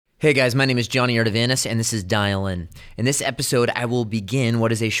Hey guys, my name is Johnny Artavanis, and this is Dial In. In this episode, I will begin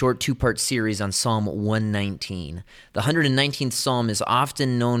what is a short two-part series on Psalm 119. The 119th Psalm is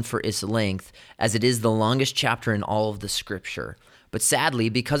often known for its length, as it is the longest chapter in all of the Scripture. But sadly,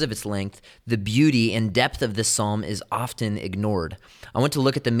 because of its length, the beauty and depth of this psalm is often ignored. I want to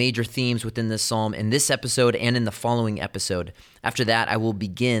look at the major themes within this psalm in this episode and in the following episode. After that, I will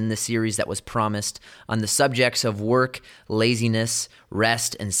begin the series that was promised on the subjects of work, laziness,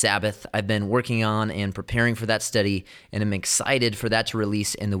 rest, and Sabbath. I've been working on and preparing for that study, and I'm excited for that to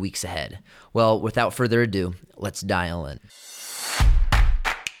release in the weeks ahead. Well, without further ado, let's dial in.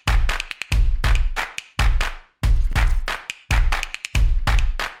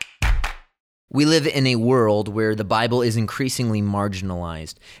 We live in a world where the Bible is increasingly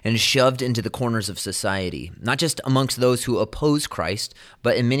marginalized and shoved into the corners of society, not just amongst those who oppose Christ,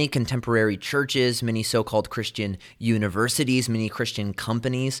 but in many contemporary churches, many so-called Christian universities, many Christian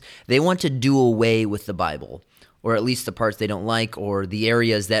companies. They want to do away with the Bible, or at least the parts they don't like, or the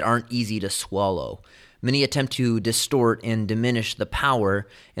areas that aren't easy to swallow. Many attempt to distort and diminish the power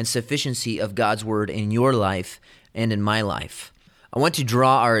and sufficiency of God's word in your life and in my life. I want to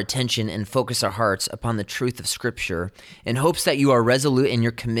draw our attention and focus our hearts upon the truth of Scripture in hopes that you are resolute in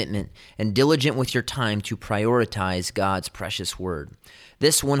your commitment and diligent with your time to prioritize God's precious word.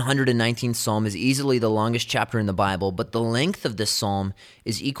 This 119th Psalm is easily the longest chapter in the Bible, but the length of this psalm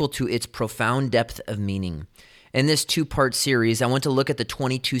is equal to its profound depth of meaning. In this two-part series, I want to look at the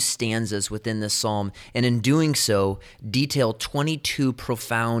 22 stanzas within this psalm, and in doing so, detail 22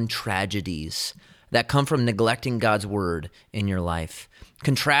 profound tragedies that come from neglecting God's word in your life.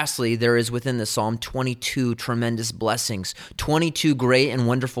 Contrastly, there is within the psalm 22 tremendous blessings, 22 great and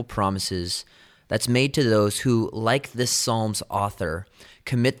wonderful promises that's made to those who, like this psalm's author,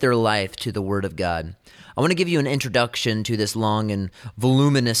 commit their life to the word of God. I want to give you an introduction to this long and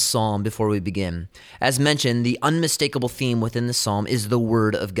voluminous psalm before we begin. As mentioned, the unmistakable theme within the psalm is the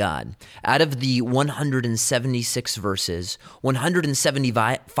word of God. Out of the 176 verses,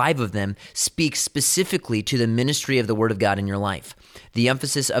 175 of them speak specifically to the ministry of the word of God in your life. The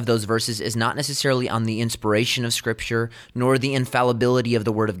emphasis of those verses is not necessarily on the inspiration of Scripture, nor the infallibility of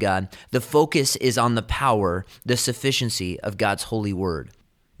the word of God. The focus is on the power, the sufficiency of God's holy word.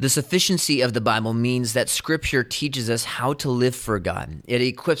 The sufficiency of the Bible means that Scripture teaches us how to live for God. It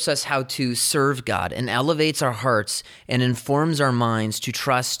equips us how to serve God and elevates our hearts and informs our minds to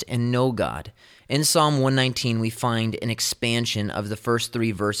trust and know God. In Psalm 119, we find an expansion of the first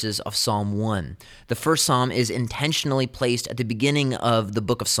three verses of Psalm 1. The first psalm is intentionally placed at the beginning of the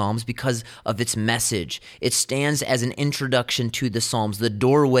book of Psalms because of its message. It stands as an introduction to the Psalms, the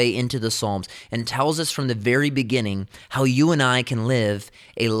doorway into the Psalms, and tells us from the very beginning how you and I can live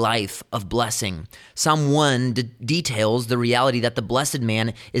a life of blessing. Psalm 1 details the reality that the blessed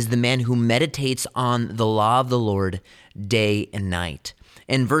man is the man who meditates on the law of the Lord day and night.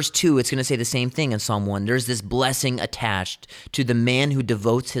 In verse 2, it's going to say the same thing in Psalm 1. There's this blessing attached to the man who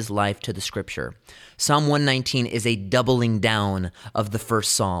devotes his life to the Scripture. Psalm 119 is a doubling down of the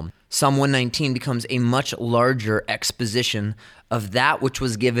first psalm. Psalm 119 becomes a much larger exposition of that which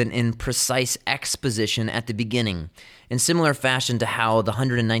was given in precise exposition at the beginning. In similar fashion to how the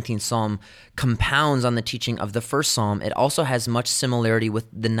 119th Psalm compounds on the teaching of the first psalm, it also has much similarity with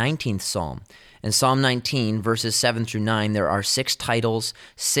the 19th Psalm. In Psalm 19, verses 7 through 9, there are 6 titles,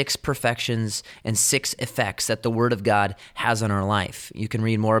 6 perfections, and 6 effects that the Word of God has on our life. You can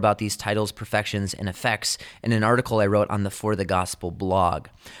read more about these titles, perfections, and effects in an article I wrote on the For the Gospel blog.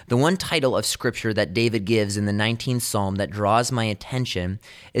 The one title of Scripture that David gives in the 19th Psalm that draws my attention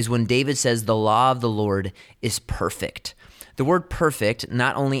is when David says, "The law of the Lord is perfect." The word perfect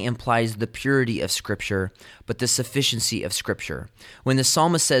not only implies the purity of Scripture, but the sufficiency of Scripture. When the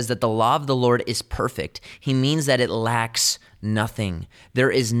psalmist says that the law of the Lord is perfect, he means that it lacks nothing.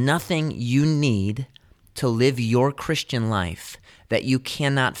 There is nothing you need to live your Christian life that you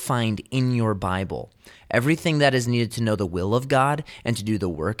cannot find in your Bible. Everything that is needed to know the will of God and to do the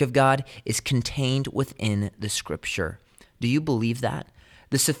work of God is contained within the Scripture. Do you believe that?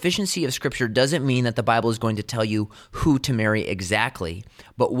 The sufficiency of Scripture doesn't mean that the Bible is going to tell you who to marry exactly,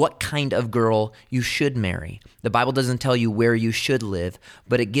 but what kind of girl you should marry. The Bible doesn't tell you where you should live,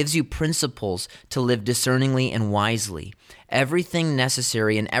 but it gives you principles to live discerningly and wisely. Everything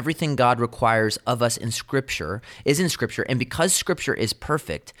necessary and everything God requires of us in Scripture is in Scripture, and because Scripture is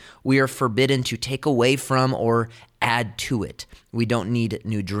perfect, we are forbidden to take away from or add to it. We don't need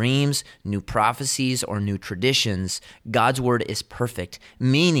new dreams, new prophecies, or new traditions. God's word is perfect,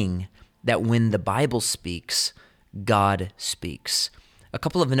 meaning that when the Bible speaks, God speaks. A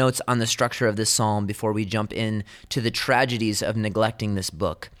couple of notes on the structure of this psalm before we jump in to the tragedies of neglecting this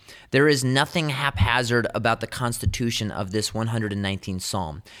book. There is nothing haphazard about the constitution of this 119th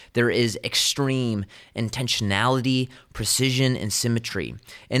Psalm. There is extreme intentionality, precision, and symmetry.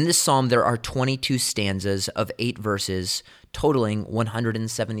 In this psalm, there are 22 stanzas of 8 verses, totaling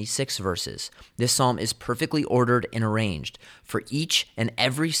 176 verses. This psalm is perfectly ordered and arranged. For each and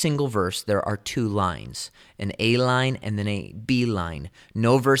every single verse, there are 2 lines, an A line and then a B line.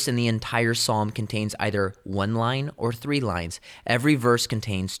 No verse in the entire psalm contains either 1 line or 3 lines. Every verse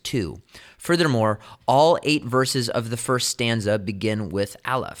contains 2. Furthermore, all 8 verses of the first stanza begin with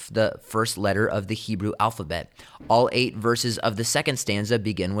Aleph, the first letter of the Hebrew alphabet. All 8 verses of the second stanza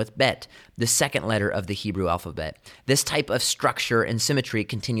begin with Bet, the second letter of the Hebrew alphabet. This type of structure and symmetry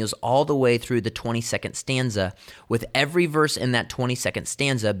continues all the way through the 22nd stanza, with every verse in that 22nd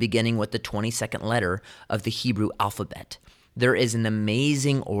stanza beginning with the 22nd letter of the Hebrew alphabet. There is an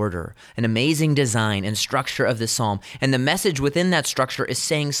amazing order, an amazing design and structure of this psalm, and the message within that structure is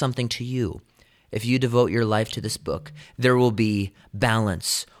saying something to you. If you devote your life to this book, there will be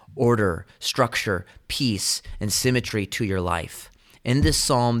balance, order, structure, peace, and symmetry to your life. In this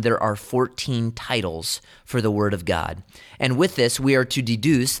psalm, there are 14 titles for the Word of God. And with this, we are to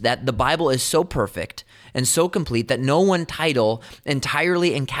deduce that the Bible is so perfect and so complete that no one title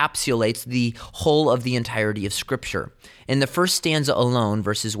entirely encapsulates the whole of the entirety of Scripture. In the first stanza alone,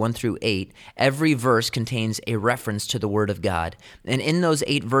 verses 1 through 8, every verse contains a reference to the Word of God. And in those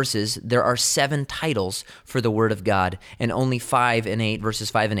 8 verses, there are 7 titles for the Word of God, and only 5 and 8, verses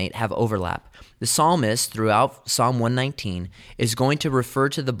 5 and 8, have overlap. The psalmist, throughout Psalm 119, is going to refer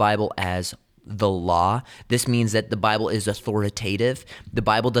to the Bible as the law. This means that the Bible is authoritative. The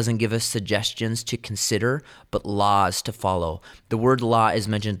Bible doesn't give us suggestions to consider, but laws to follow. The word law is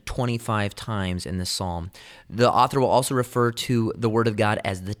mentioned 25 times in this psalm. The author will also refer to the Word of God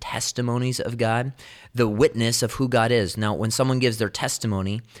as the testimonies of God, the witness of who God is. Now, when someone gives their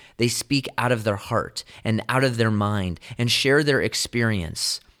testimony, they speak out of their heart and out of their mind and share their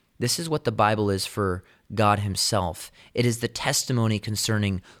experience. This is what the Bible is for God himself. It is the testimony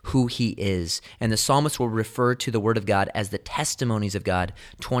concerning who he is. And the psalmist will refer to the Word of God as the testimonies of God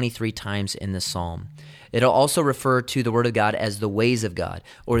 23 times in the psalm. It'll also refer to the Word of God as the ways of God,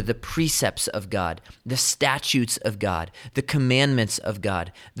 or the precepts of God, the statutes of God, the commandments of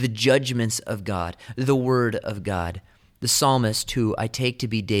God, the judgments of God, the Word of God. The psalmist, who I take to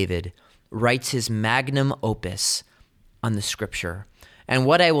be David, writes his magnum opus on the Scripture. And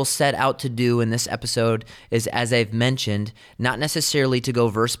what I will set out to do in this episode is, as I've mentioned, not necessarily to go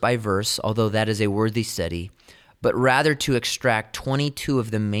verse by verse, although that is a worthy study, but rather to extract 22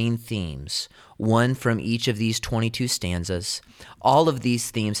 of the main themes, one from each of these 22 stanzas, all of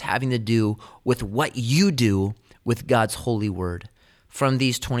these themes having to do with what you do with God's holy word. From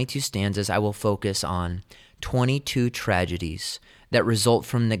these 22 stanzas, I will focus on 22 tragedies that result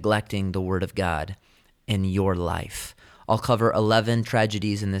from neglecting the Word of God in your life. I'll cover 11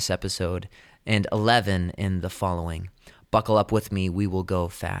 tragedies in this episode and 11 in the following. Buckle up with me, we will go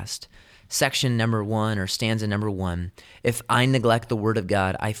fast. Section number 1, or stanza number 1, if I neglect the Word of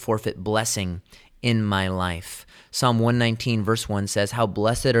God, I forfeit blessing in my life. Psalm 119 verse 1 says, how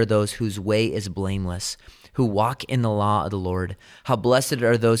blessed are those whose way is blameless, who walk in the law of the Lord. How blessed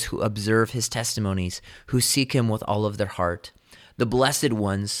are those who observe his testimonies, who seek him with all of their heart. The blessed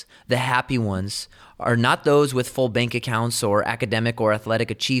ones, the happy ones, are not those with full bank accounts or academic or athletic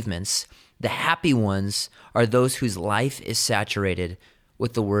achievements. The happy ones are those whose life is saturated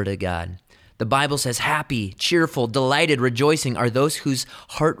with the Word of God. The Bible says happy, cheerful, delighted, rejoicing are those whose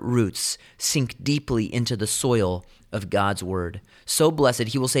heart roots sink deeply into the soil of God's Word. So blessed,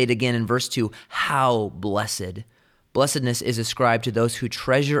 he will say it again in verse 2, how blessed. Blessedness is ascribed to those who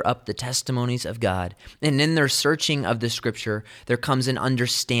treasure up the testimonies of God. And in their searching of the Scripture, there comes an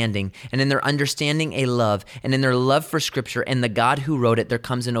understanding. And in their understanding, a love. And in their love for Scripture and the God who wrote it, there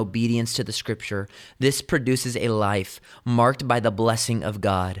comes an obedience to the Scripture. This produces a life marked by the blessing of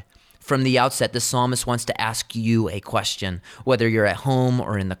God. From the outset, the psalmist wants to ask you a question, whether you're at home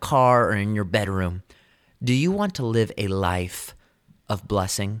or in the car or in your bedroom. Do you want to live a life of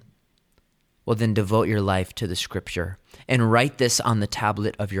blessing? Well, then devote your life to the Scripture and write this on the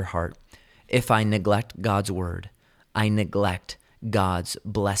tablet of your heart. If I neglect God's word, I neglect God's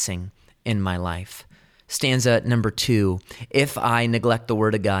blessing in my life. Stanza number 2, if I neglect the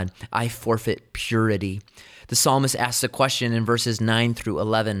word of God, I forfeit purity. The psalmist asks a question in verses 9 through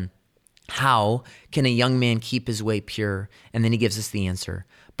 11. How can a young man keep his way pure? And then he gives us the answer.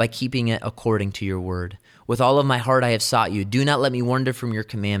 By keeping it according to your word. With all of my heart I have sought you. Do not let me wander from your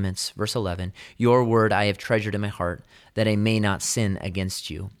commandments. Verse 11, your word I have treasured in my heart, that I may not sin against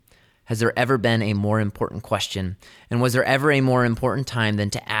you. Has there ever been a more important question? And was there ever a more important time than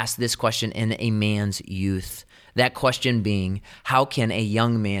to ask this question in a man's youth? That question being, how can a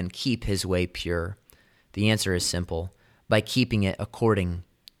young man keep his way pure? The answer is simple: by keeping it according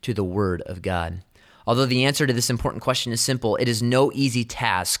to the Word of God. Although the answer to this important question is simple, it is no easy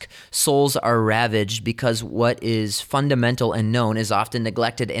task. Souls are ravaged because what is fundamental and known is often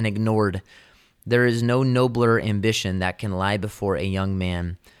neglected and ignored. There is no nobler ambition that can lie before a young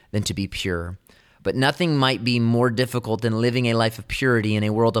man than to be pure. But nothing might be more difficult than living a life of purity in a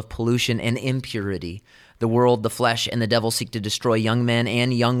world of pollution and impurity. The world, the flesh, and the devil seek to destroy young men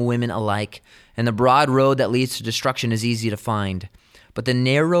and young women alike, and the broad road that leads to destruction is easy to find. But the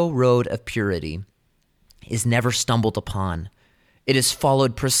narrow road of purity is never stumbled upon. It is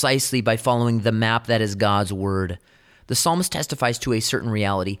followed precisely by following the map that is God's word. The psalmist testifies to a certain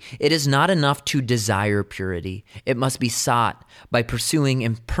reality. It is not enough to desire purity. It must be sought by pursuing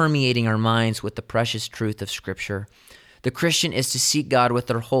and permeating our minds with the precious truth of Scripture. The Christian is to seek God with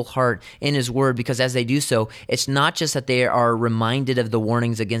their whole heart in His Word, because as they do so, it's not just that they are reminded of the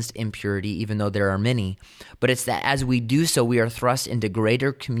warnings against impurity, even though there are many, but it's that as we do so, we are thrust into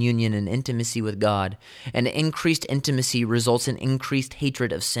greater communion and intimacy with God. And increased intimacy results in increased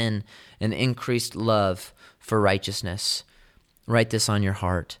hatred of sin and increased love for righteousness. Write this on your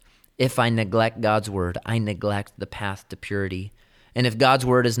heart. If I neglect God's Word, I neglect the path to purity. And if God's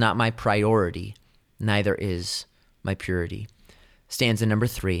Word is not my priority, neither is my purity. Stanza number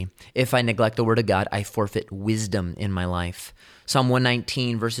 3. If I neglect the word of God, I forfeit wisdom in my life. Psalm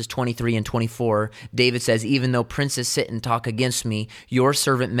 119, verses 23 and 24, David says, even though princes sit and talk against me, your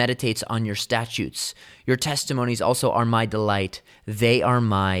servant meditates on your statutes. Your testimonies also are my delight. They are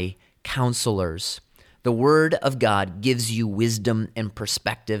my counselors. The word of God gives you wisdom and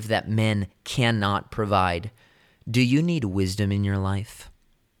perspective that men cannot provide. Do you need wisdom in your life?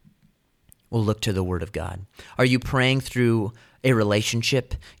 Well, look to the Word of God. Are you praying through a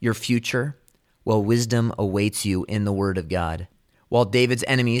relationship, your future? Well, wisdom awaits you in the Word of God. While David's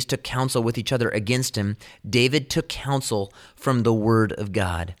enemies took counsel with each other against him, David took counsel from the Word of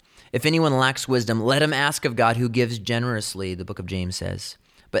God. If anyone lacks wisdom, let him ask of God, who gives generously, the book of James says.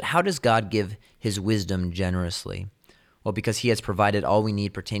 But how does God give His wisdom generously? Well, because He has provided all we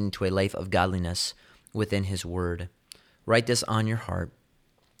need pertaining to a life of godliness within His Word. Write this on your heart.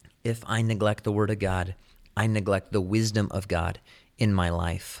 If I neglect the Word of God, I neglect the wisdom of God in my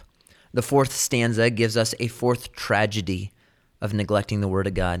life. The fourth stanza gives us a fourth tragedy of neglecting the Word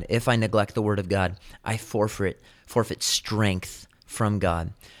of God. If I neglect the Word of God, I forfeit strength from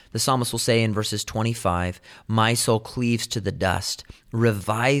God. The psalmist will say in verses 25, my soul cleaves to the dust.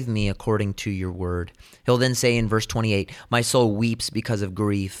 Revive me according to your word. He'll then say in verse 28, my soul weeps because of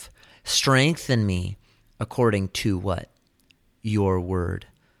grief. Strengthen me according to what? Your word.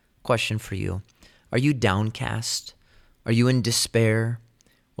 Question for you. Are you downcast? Are you in despair?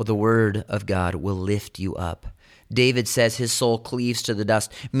 Well, the word of God will lift you up. David says his soul cleaves to the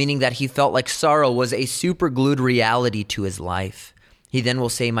dust, meaning that he felt like sorrow was a superglued reality to his life. He then will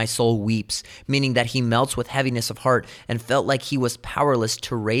say, my soul weeps, meaning that he melts with heaviness of heart and felt like he was powerless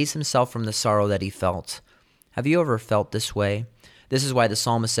to raise himself from the sorrow that he felt. Have you ever felt this way? This is why the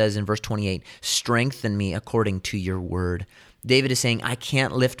psalmist says in verse 28, strengthen me according to your word. David is saying, I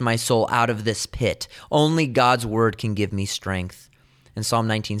can't lift my soul out of this pit. Only God's word can give me strength. In Psalm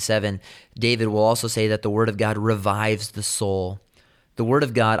 19:7, David will also say that the word of God revives the soul. The word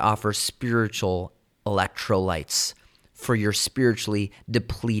of God offers spiritual electrolytes for your spiritually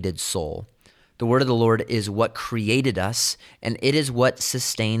depleted soul. The word of the Lord is what created us, and it is what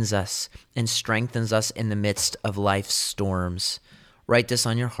sustains us and strengthens us in the midst of life's storms. Write this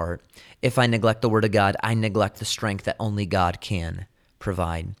on your heart. If I neglect the word of God, I neglect the strength that only God can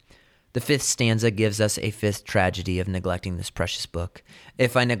provide. The fifth stanza gives us a fifth tragedy of neglecting this precious book.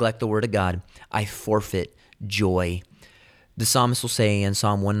 If I neglect the word of God, I forfeit joy. The psalmist will say in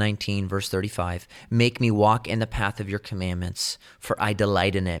Psalm 119, verse 35, make me walk in the path of your commandments, for I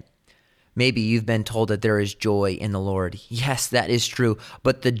delight in it. Maybe you've been told that there is joy in the Lord. Yes, that is true.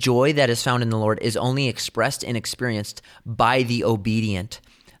 But the joy that is found in the Lord is only expressed and experienced by the obedient.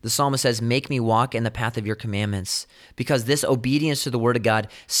 The psalmist says, make me walk in the path of your commandments, because this obedience to the word of God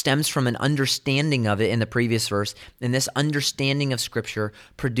stems from an understanding of it in the previous verse. And this understanding of Scripture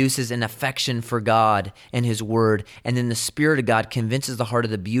produces an affection for God and his word. And then the Spirit of God convinces the heart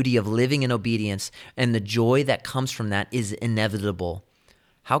of the beauty of living in obedience. And the joy that comes from that is inevitable.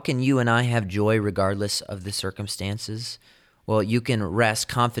 How can you and I have joy regardless of the circumstances? Well, you can rest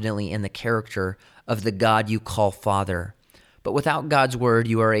confidently in the character of the God you call Father. But without God's word,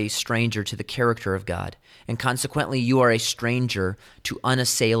 you are a stranger to the character of God, and consequently, you are a stranger to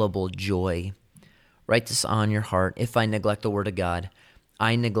unassailable joy. Write this on your heart. If I neglect the word of God,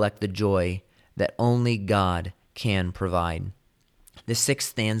 I neglect the joy that only God can provide. The sixth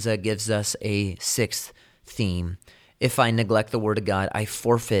stanza gives us a sixth theme. If I neglect the word of God, I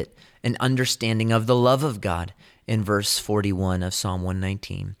forfeit an understanding of the love of God. In verse 41 of Psalm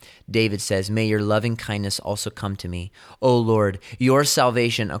 119, David says, "May your loving kindness also come to me, O Lord, your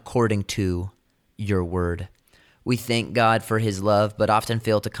salvation according to your word." We thank God for his love, but often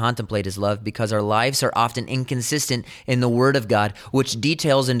fail to contemplate his love because our lives are often inconsistent in the word of God, which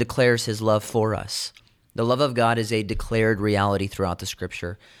details and declares his love for us. The love of God is a declared reality throughout the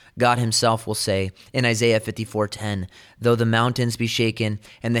scripture. God himself will say in Isaiah 54:10, "Though the mountains be shaken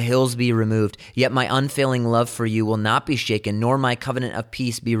and the hills be removed, yet my unfailing love for you will not be shaken, nor my covenant of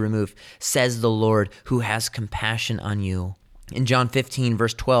peace be removed, says the Lord, who has compassion on you." In John 15,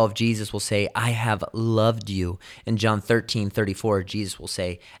 verse 12, Jesus will say, "I have loved you." In John 13:34, Jesus will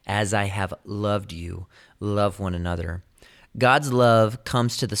say, "As I have loved you, love one another." God's love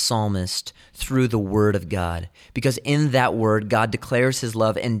comes to the psalmist through the word of God, because in that word, God declares his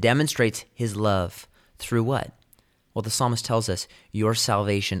love and demonstrates his love through what? Well, the psalmist tells us, your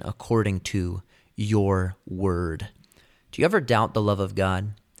salvation according to your word. Do you ever doubt the love of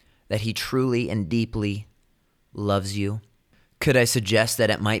God, that he truly and deeply loves you? Could I suggest that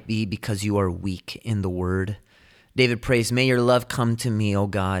it might be because you are weak in the word? David prays, "May your love come to me, O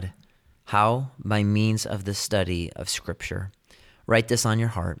God." How? By means of the study of Scripture. Write this on your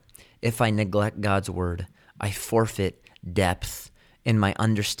heart. If I neglect God's word, I forfeit depth in my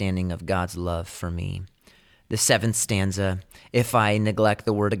understanding of God's love for me. The seventh stanza, if I neglect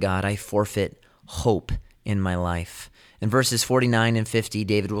the word of God, I forfeit hope in my life. In verses 49 and 50,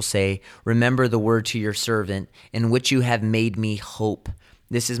 David will say, "Remember the word to your servant, in which you have made me hope.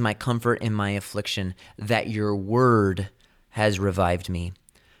 This is my comfort in my affliction, that your word has revived me."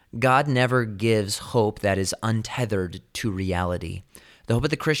 God never gives hope that is untethered to reality. The hope of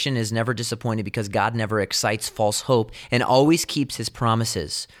the Christian is never disappointed because God never excites false hope and always keeps his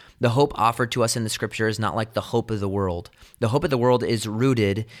promises. The hope offered to us in the scripture is not like the hope of the world. The hope of the world is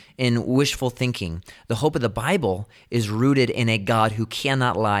rooted in wishful thinking. The hope of the Bible is rooted in a God who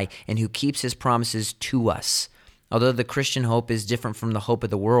cannot lie and who keeps his promises to us. Although the Christian hope is different from the hope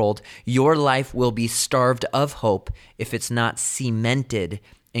of the world, your life will be starved of hope if it's not cemented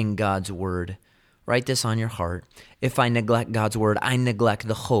in God's word. Write this on your heart. If I neglect God's word, I neglect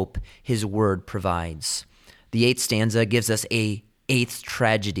the hope his word provides. The eighth stanza gives us a eighth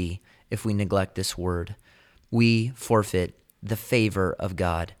tragedy if we neglect this word. We forfeit the favor of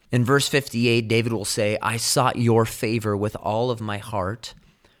God. In verse 58, David will say, "I sought your favor with all of my heart.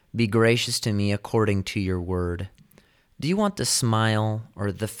 Be gracious to me according to your word." Do you want the smile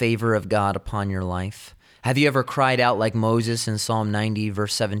or the favor of God upon your life? Have you ever cried out like Moses in Psalm 90,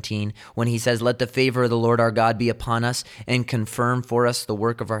 verse 17, when he says, "Let the favor of the Lord our God be upon us and confirm for us the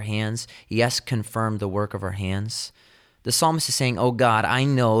work of our hands"? Yes, confirm the work of our hands. The psalmist is saying, "Oh God, I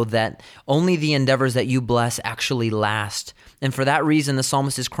know that only the endeavors that you bless actually last." And for that reason, the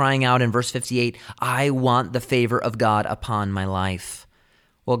psalmist is crying out in verse 58, "I want the favor of God upon my life."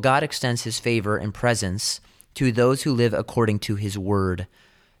 Well, God extends his favor and presence to those who live according to his word.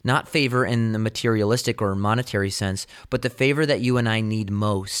 Not favor in the materialistic or monetary sense, but the favor that you and I need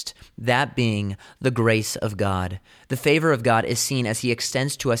most, that being the grace of God. The favor of God is seen as he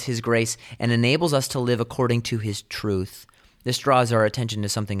extends to us his grace and enables us to live according to his truth. This draws our attention to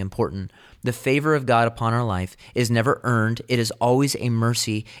something important. The favor of God upon our life is never earned. It is always a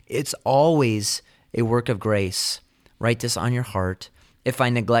mercy. It's always a work of grace. Write this on your heart. If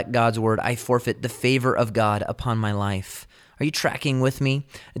I neglect God's word, I forfeit the favor of God upon my life. Are you tracking with me?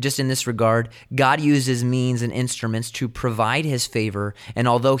 Just in this regard, God uses means and instruments to provide his favor, and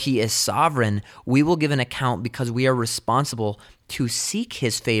although he is sovereign, we will give an account because we are responsible to seek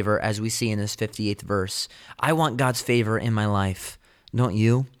his favor, as we see in this 58th verse. I want God's favor in my life. Don't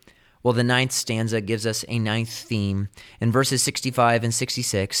you? Well, the ninth stanza gives us a ninth theme. In verses 65 and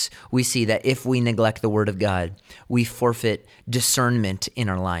 66, we see that if we neglect the word of God, we forfeit discernment in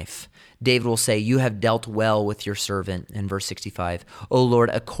our life. David will say, "You have dealt well with your servant," in verse 65, "O Lord,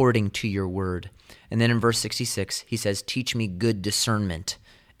 according to your word." And then in verse 66, he says, "Teach me good discernment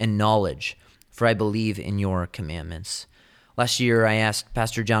and knowledge, for I believe in your commandments." Last year, I asked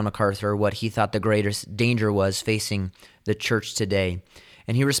Pastor John MacArthur what he thought the greatest danger was facing the church today.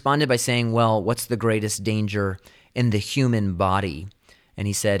 And he responded by saying, "Well, what's the greatest danger in the human body?" And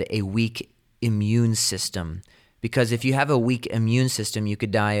he said, "A weak immune system. Because if you have a weak immune system, you could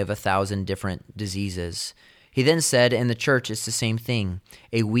die of 1,000 different diseases." He then said in the church it's the same thing,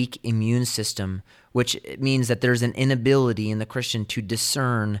 a weak immune system, which means that there's an inability in the Christian to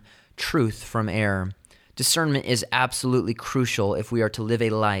discern truth from error. Discernment is absolutely crucial if we are to live a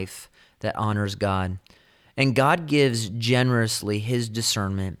life that honors God. And God gives generously his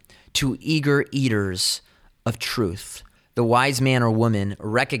discernment to eager eaters of truth. The wise man or woman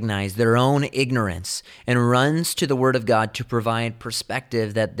recognizes their own ignorance and runs to the Word of God to provide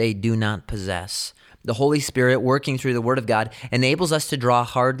perspective that they do not possess. The Holy Spirit, working through the Word of God, enables us to draw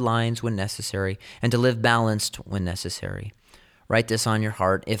hard lines when necessary and to live balanced when necessary. Write this on your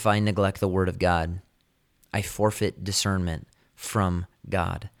heart: if I neglect the Word of God, I forfeit discernment from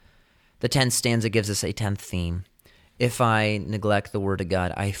God. The 10th stanza gives us a 10th theme. If I neglect the Word of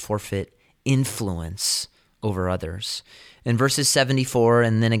God, I forfeit influence over others. In verses 74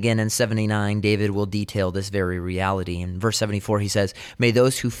 and then again in 79, David will detail this very reality. In verse 74, he says, "May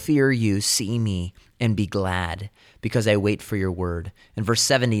those who fear you see me and be glad, because I wait for your word." In verse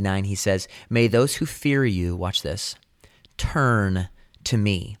 79, he says, "May those who fear you," watch this, "turn to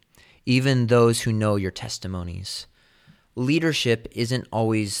me, even those who know your testimonies." Leadership isn't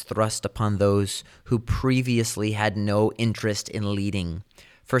always thrust upon those who previously had no interest in leading.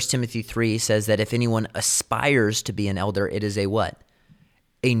 1 Timothy 3 says that if anyone aspires to be an elder, it is a what?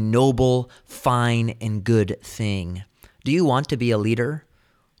 A noble, fine, and good thing. Do you want to be a leader?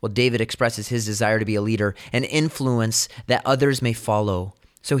 Well, David expresses his desire to be a leader, an influence that others may follow.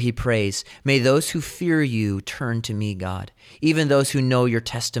 So he prays, "May those who fear you turn to me, God, even those who know your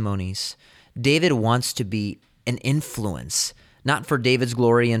testimonies." David wants to be an influence, not for David's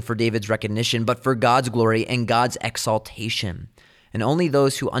glory and for David's recognition, but for God's glory and God's exaltation. And only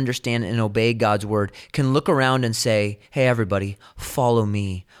those who understand and obey God's word can look around and say, "Hey, everybody, follow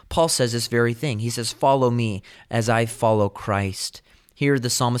me." Paul says this very thing. He says, "Follow me as I follow Christ." Here the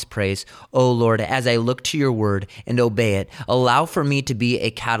psalmist prays, "O Lord, as I look to your word and obey it, allow for me to be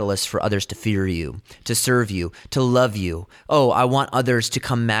a catalyst for others to fear you, to serve you, to love you. Oh, I want others to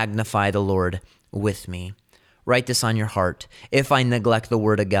come magnify the Lord with me." Write this on your heart. If I neglect the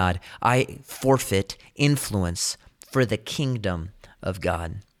word of God, I forfeit influence for the kingdom of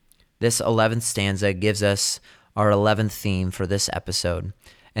God. This 11th stanza gives us our 11th theme for this episode,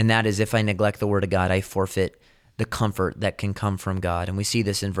 and that is, if I neglect the word of God, I forfeit the comfort that can come from God. And we see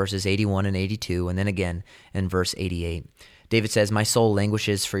this in verses 81 and 82, and then again in verse 88. David says, "My soul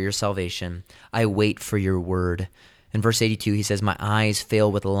languishes for your salvation. I wait for your word." In verse 82, he says, "My eyes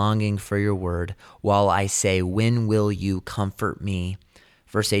fail with longing for your word, while I say, when will you comfort me?"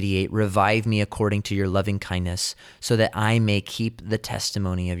 Verse 88, "Revive me according to your loving kindness, so that I may keep the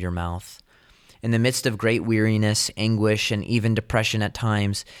testimony of your mouth." In the midst of great weariness, anguish, and even depression at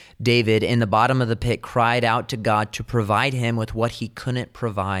times, David, in the bottom of the pit, cried out to God to provide him with what he couldn't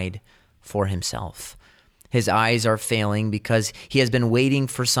provide for himself. His eyes are failing because he has been waiting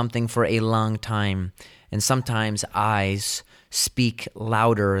for something for a long time, and sometimes eyes speak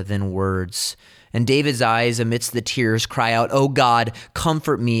louder than words. And David's eyes, amidst the tears, cry out, "O God,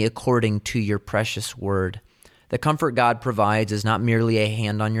 comfort me according to your precious word." The comfort God provides is not merely a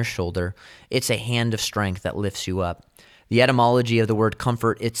hand on your shoulder. It's a hand of strength that lifts you up. The etymology of the word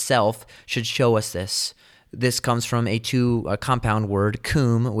comfort itself should show us this. This comes from a compound word,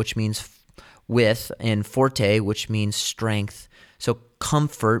 cum, which means with, and forte, which means strength. So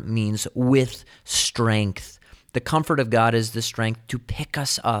comfort means with strength. The comfort of God is the strength to pick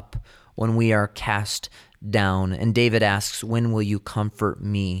us up when we are cast down. And David asks, "When will you comfort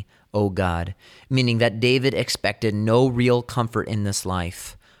me, O God?" Meaning that David expected no real comfort in this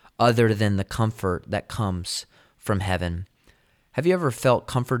life other than the comfort that comes from heaven. Have you ever felt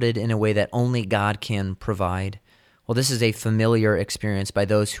comforted in a way that only God can provide? Well, this is a familiar experience by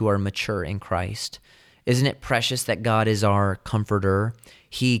those who are mature in Christ. Isn't it precious that God is our comforter?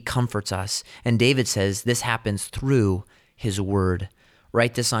 He comforts us. And David says this happens through his word.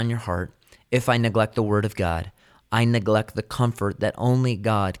 Write this on your heart. If I neglect the word of God, I neglect the comfort that only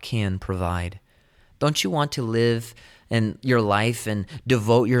God can provide. Don't you want to live in your life and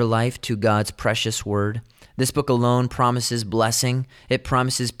devote your life to God's precious word? This book alone promises blessing. It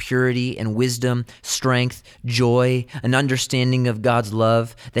promises purity and wisdom, strength, joy, an understanding of God's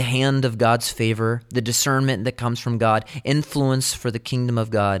love, the hand of God's favor, the discernment that comes from God, influence for the kingdom of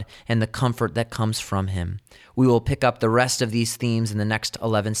God, and the comfort that comes from him. We will pick up the rest of these themes in the next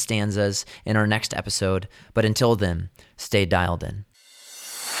 11 stanzas in our next episode. But until then, stay dialed in.